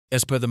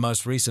As per the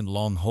most recent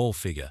long-haul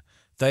figure,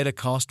 Theta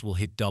cost will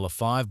hit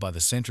 $5 by the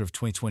center of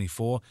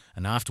 2024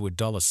 and afterward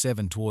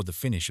 $7 toward the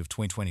finish of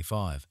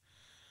 2025.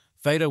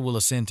 Theta will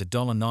ascend to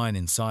 $9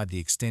 inside the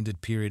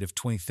extended period of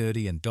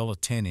 2030 and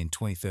 $10 in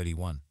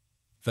 2031.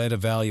 Theta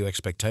value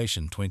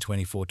expectation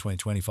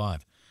 2024-2025.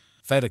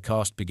 Theta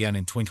cost began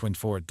in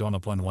 2024 at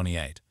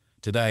 $1.18.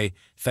 Today,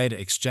 Theta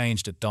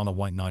exchanged at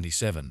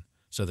 $1.97,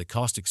 so the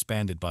cost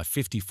expanded by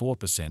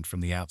 54%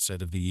 from the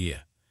outset of the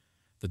year.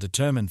 The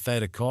determined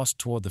Theta cost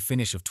toward the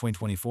finish of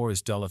 2024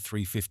 is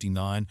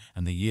 $3.59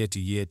 and the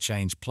year-to-year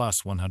change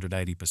plus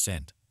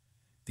 180%.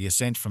 The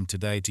ascent from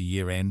today to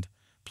year-end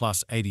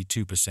plus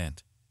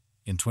 82%.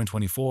 In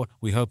 2024,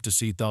 we hope to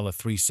see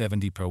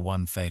 $3.70 per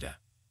 1 Theta.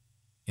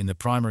 In the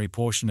primary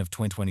portion of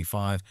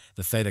 2025,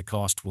 the Theta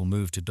cost will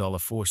move to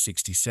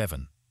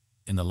 $4.67.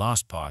 In the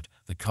last part,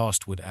 the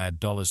cost would add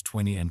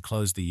 $20 and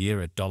close the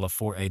year at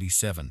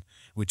 $4.87,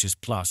 which is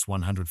plus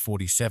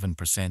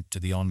 147% to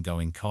the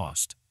ongoing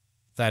cost.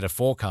 Theta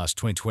forecast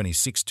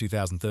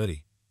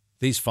 2026-2030.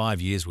 These 5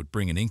 years would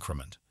bring an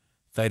increment.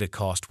 Theta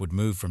cost would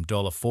move from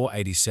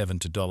 $4.87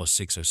 to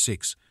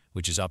 $6.06,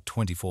 which is up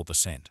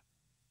 24%.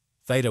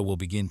 Theta will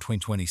begin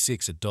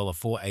 2026 at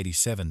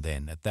 $4.87,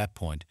 then, at that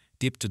point,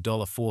 dip to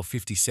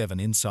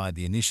 $4.57 inside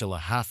the initial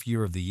half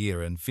year of the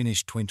year and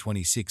finish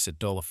 2026 at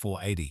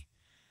 $4.80.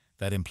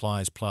 That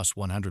implies plus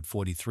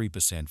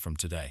 143% from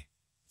today.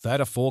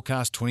 Theta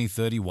forecast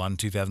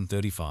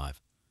 2031-2035.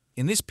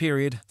 In this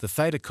period, the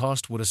Theta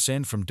cost would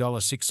ascend from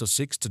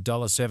 $6.06 to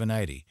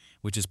 $7.80,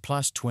 which is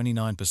plus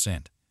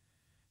 29%.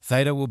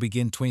 Theta will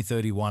begin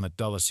 2031 at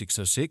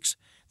 $6.06,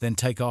 then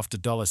take off to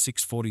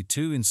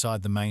 $6.42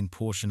 inside the main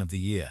portion of the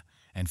year,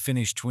 and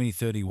finish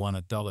 2031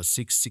 at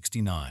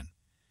 $6.69.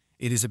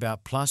 It is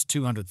about plus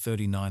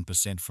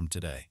 239% from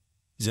today.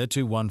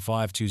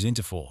 Z2152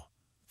 into 4.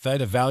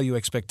 Theta value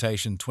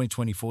expectation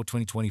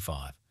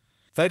 2024-2025.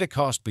 Theta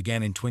cost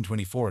began in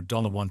 2024 at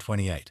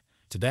 $1.28.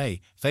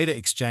 Today, Theta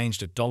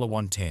exchanged at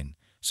 $1.10,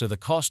 so the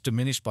cost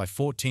diminished by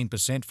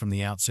 14% from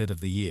the outset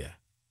of the year.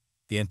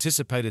 The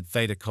anticipated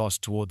Theta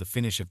cost toward the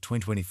finish of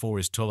 2024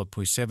 is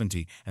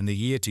 $0.70 and the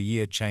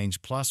year-to-year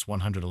change plus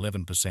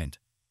 111%.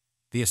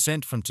 The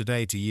ascent from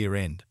today to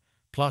year-end,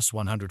 plus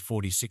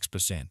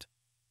 146%.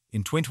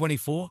 In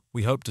 2024,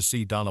 we hope to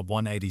see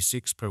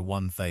 $1.86 per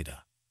 1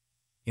 Theta.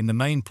 In the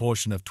main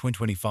portion of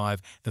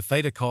 2025, the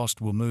Theta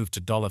cost will move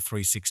to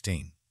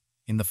 $3.16.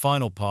 In the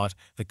final part,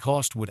 the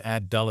cost would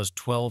add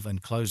 $12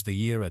 and close the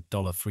year at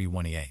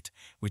 $3.18,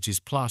 which is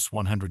plus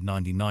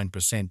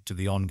 199% to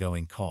the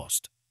ongoing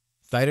cost.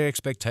 Theta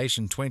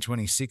expectation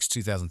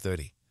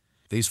 2026-2030.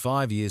 These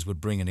 5 years would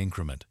bring an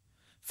increment.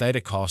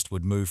 Theta cost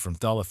would move from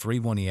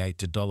 $3.18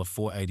 to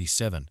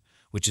 $4.87,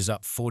 which is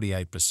up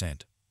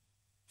 48%.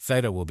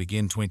 Theta will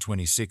begin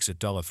 2026 at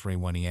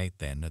 $3.18,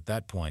 then, at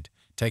that point,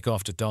 take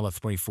off to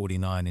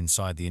 $3.49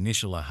 inside the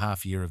initial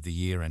half year of the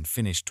year and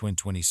finish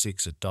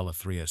 2026 at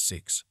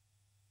 $3.06.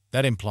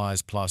 That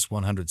implies plus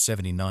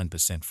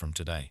 179% from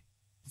today.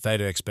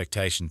 Theta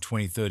expectation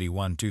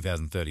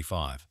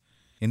 2031-2035.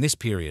 In this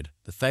period,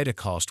 the Theta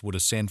cost would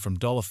ascend from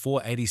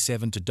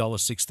 $4.87 to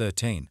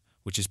 $6.13,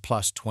 which is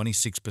plus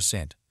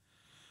 26%.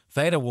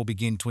 Theta will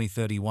begin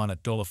 2031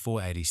 at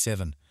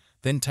 $4.87,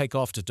 then take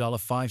off to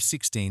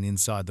 $5.16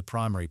 inside the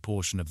primary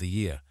portion of the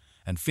year,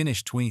 and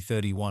finish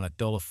 2031 at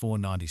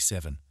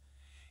 $4.97.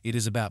 It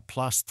is about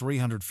plus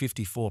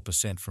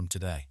 354% from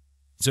today.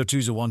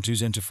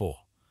 0212 into 4.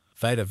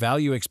 Theta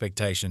value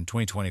expectation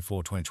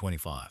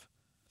 2024-2025.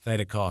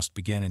 Theta cost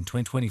began in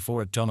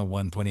 2024 at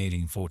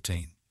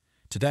 $1.1814.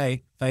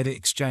 Today, Theta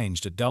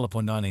exchanged at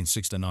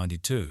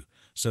 $0.19692,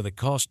 so the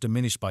cost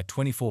diminished by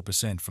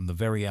 24% from the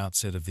very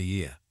outset of the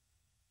year.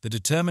 The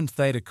determined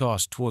Theta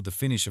cost toward the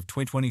finish of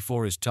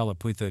 2024 is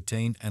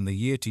 $13 and the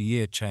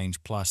year-to-year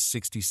change plus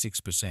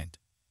 66%.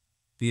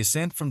 The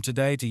ascent from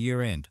today to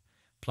year-end,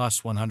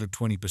 plus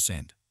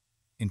 120%.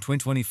 In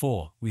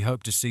 2024, we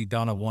hope to see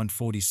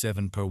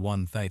 $1.47 per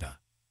 1 Theta.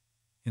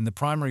 In the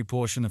primary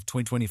portion of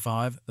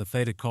 2025, the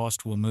Theta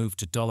cost will move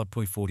to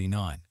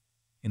 $0.49.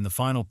 In the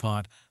final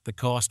part, the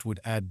cost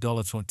would add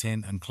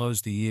 $10 and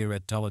close the year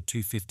at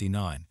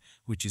 $2.59,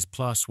 which is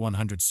plus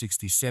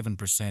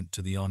 167%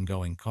 to the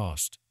ongoing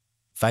cost.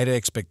 Theta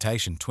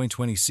expectation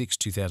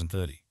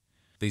 2026-2030.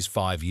 These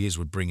 5 years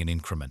would bring an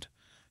increment.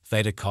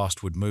 Theta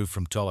cost would move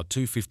from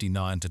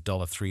 $2.59 to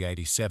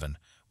 $3.87,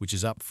 which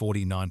is up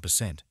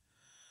 49%.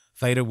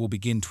 Theta will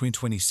begin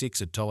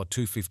 2026 at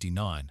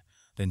 $2.59,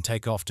 then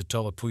take off to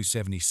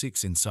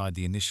 $2.76 inside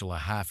the initial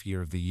half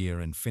year of the year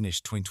and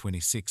finish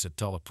 2026 at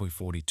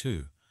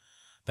 $2.42.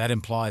 That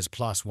implies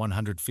plus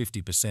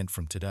 150%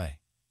 from today.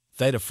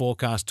 Theta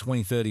forecast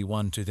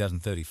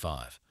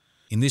 2031-2035.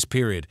 In this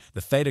period,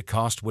 the Theta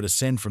cost would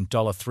ascend from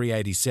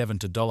 $3.87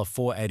 to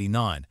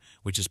 $4.89,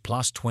 which is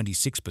plus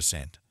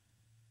 26%.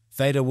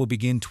 Theta will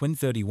begin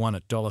 2031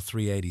 at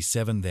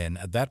 $3.87, then,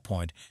 at that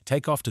point,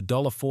 take off to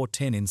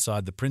 $4.10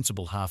 inside the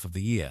principal half of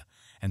the year,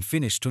 and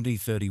finish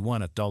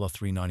 2031 at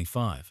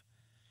 $3.95.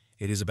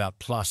 It is about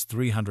plus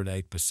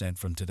 308%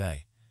 from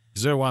today.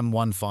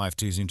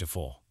 011520 into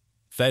 4.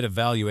 Theta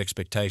value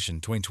expectation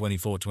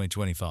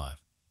 2024-2025.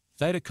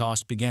 Theta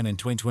cost began in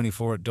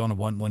 2024 at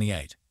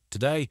 $1.28.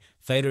 Today,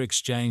 Theta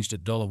exchanged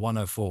at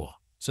 $1.04,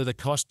 so the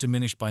cost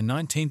diminished by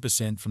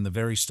 19% from the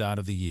very start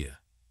of the year.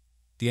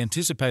 The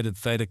anticipated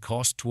Theta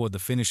cost toward the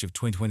finish of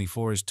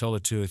 2024 is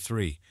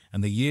 $2.03,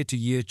 and the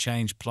year-to-year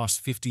change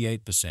plus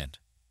 58%.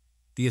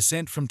 The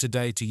ascent from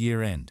today to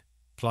year-end,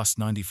 plus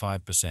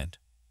 95%.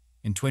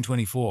 In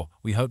 2024,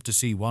 we hope to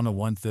see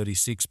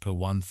 $1.36 per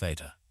 1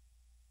 Theta.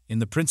 In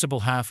the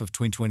principal half of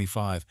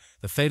 2025,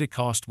 the Theta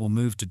cost will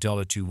move to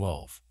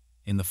 $2.12.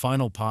 In the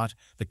final part,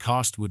 the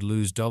cost would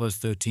lose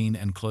 $13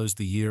 and close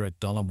the year at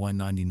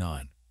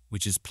 $1.99,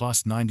 which is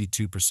plus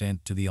 92%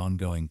 to the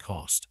ongoing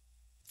cost.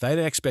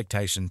 Theta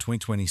expectation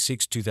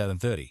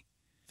 2026-2030.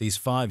 These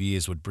 5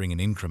 years would bring an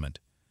increment.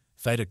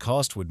 Theta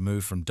cost would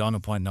move from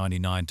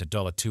 $0.99 to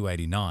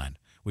 $2.89,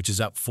 which is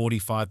up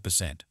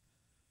 45%.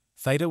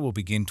 Theta will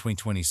begin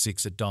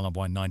 2026 at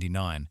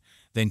 $1.99,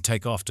 then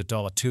take off to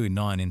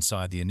 $2.29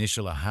 inside the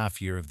initial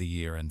half year of the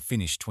year and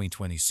finish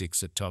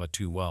 2026 at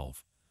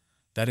 $2.12.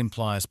 That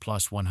implies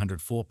plus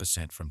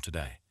 104% from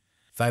today.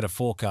 Theta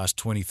forecast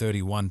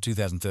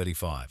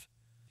 2031-2035.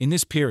 In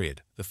this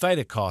period, the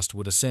Theta cost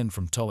would ascend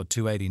from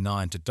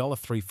 $2.89 to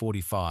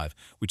 $3.45,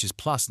 which is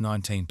plus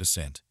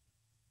 19%.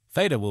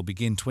 Theta will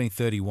begin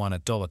 2031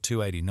 at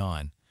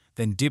 $2.89,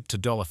 then dip to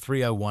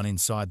 $3.01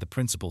 inside the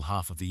principal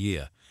half of the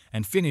year,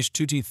 and finish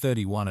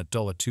 2031 at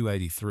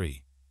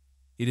 $2.83.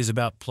 It is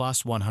about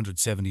plus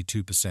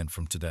 172%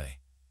 from today.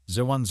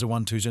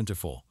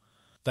 010124.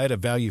 Theta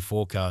value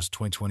forecast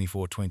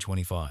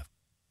 2024-2025.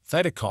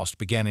 Theta cost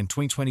began in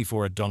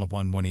 2024 at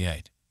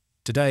 $1.28.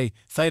 Today,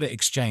 Theta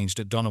exchanged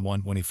at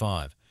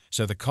 $1.25,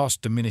 so the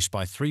cost diminished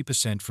by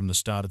 3% from the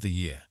start of the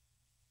year.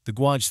 The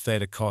Guaj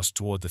Theta cost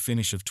toward the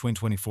finish of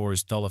 2024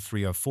 is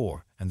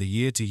 $3.04, and the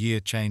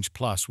year-to-year change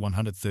plus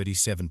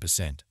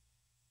 137%.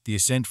 The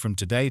ascent from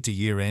today to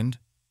year-end,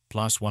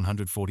 plus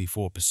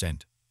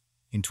 144%.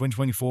 In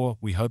 2024,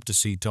 we hope to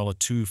see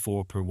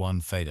 $2.24 per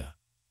 1 Theta.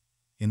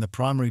 In the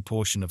primary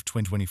portion of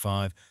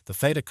 2025, the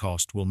Theta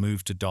cost will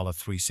move to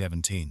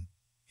 $3.17.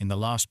 In the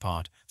last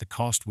part, the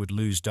cost would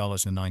lose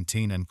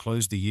 $19 and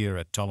close the year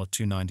at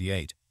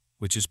 $2.98,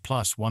 which is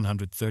plus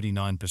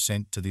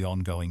 139% to the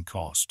ongoing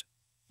cost.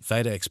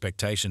 Theta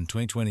expectation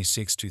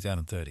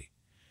 2026-2030.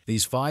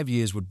 These 5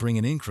 years would bring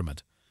an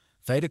increment.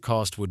 Theta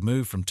cost would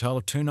move from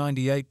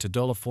 $2.98 to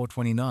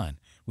 $4.29,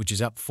 which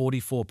is up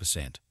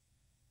 44%.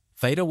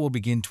 Theta will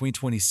begin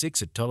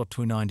 2026 at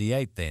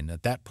 $2.98, then,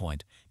 at that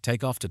point,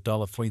 take off to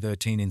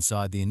 $3.13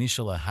 inside the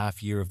initial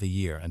half year of the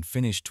year and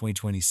finish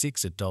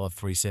 2026 at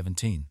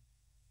 $3.17.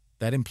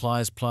 That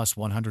implies plus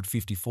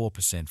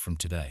 154% from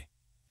today.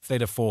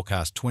 Theta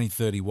forecast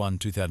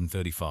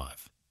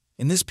 2031-2035.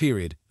 In this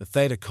period, the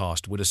Theta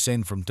cost would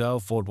ascend from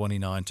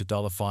 $4.29 to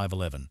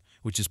 $5.11,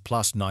 which is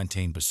plus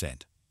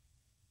 19%.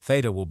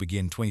 Theta will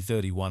begin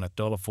 2031 at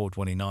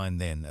 $4.29,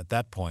 then, at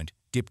that point,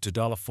 dip to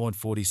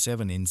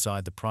 $4.47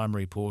 inside the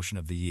primary portion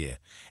of the year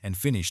and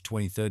finish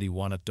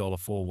 2031 at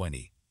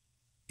 $4.20.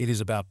 It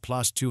is about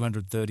plus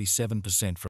 237% from